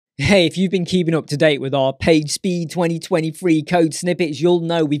Hey, if you've been keeping up to date with our Page Speed 2023 code snippets, you'll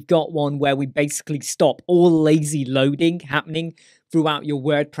know we've got one where we basically stop all lazy loading happening throughout your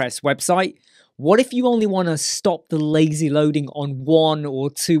WordPress website. What if you only want to stop the lazy loading on 1 or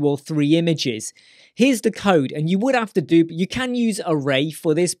 2 or 3 images? Here's the code, and you would have to do, you can use array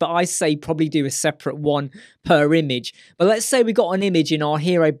for this, but I say probably do a separate one per image. But let's say we got an image in our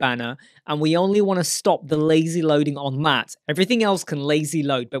hero banner and we only want to stop the lazy loading on that. Everything else can lazy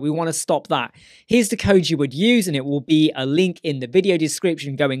load, but we want to stop that. Here's the code you would use, and it will be a link in the video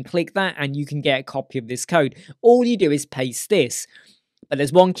description. Go and click that and you can get a copy of this code. All you do is paste this. But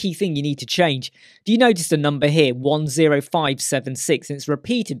there's one key thing you need to change. Do you notice the number here, 10576, and it's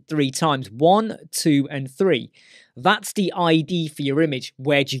repeated 3 times, 1, 2, and 3. That's the ID for your image.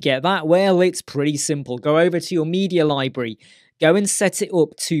 Where'd you get that? Well, it's pretty simple. Go over to your media library. Go and set it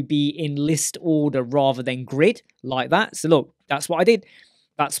up to be in list order rather than grid, like that. So look, that's what I did.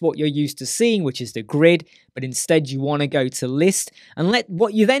 That's what you're used to seeing, which is the grid, but instead you want to go to list, and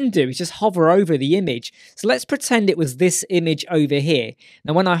what you then do is just hover over the image. So let's pretend it was this image over here.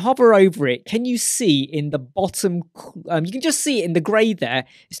 Now when I hover over it, can you see in the bottom, you can just see it in the grey there,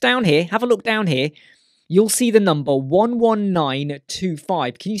 it's down here, have a look down here, you'll see the number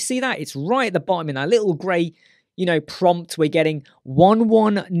 11925. Can you see that? It's right at the bottom in that little grey prompt. We're getting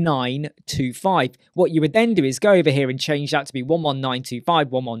 11925. What you would then do is go over here and change that to be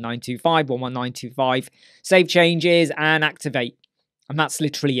 11925, 11925, 11925, save changes and activate. And that's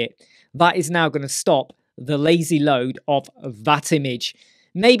literally it. That is now going to stop the lazy load of that image.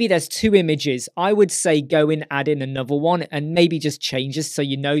 Maybe there's 2 images. I would say go and add in another one and maybe just change this so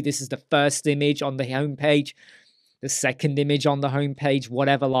you know this is the first image on the homepage, the second image on the homepage,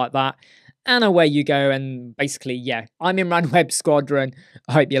 whatever like that. And away you go, and basically, yeah, I'm Imran Web Squadron.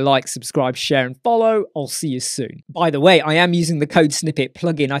 I hope you like, subscribe, share, and follow. I'll see you soon. By the way, I am using the Code Snippet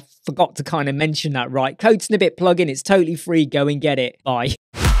plugin. I forgot to kind of mention that, right? Code Snippet plugin, it's totally free. Go and get it. Bye.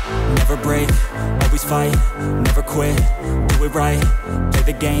 Never break, always fight, never quit, do it right, play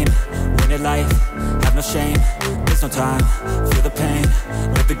the game, win it life, have no shame, there's no time, feel the pain,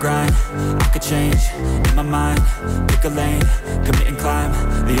 live the grind, I could change, in my mind, pick a lane, commit and climb,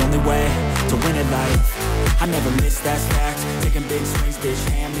 the only way to win it life, I never miss that fact, taking big swings, bitch,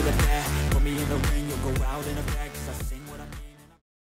 hand me the bat, put me in the ring, you'll go out in a bag.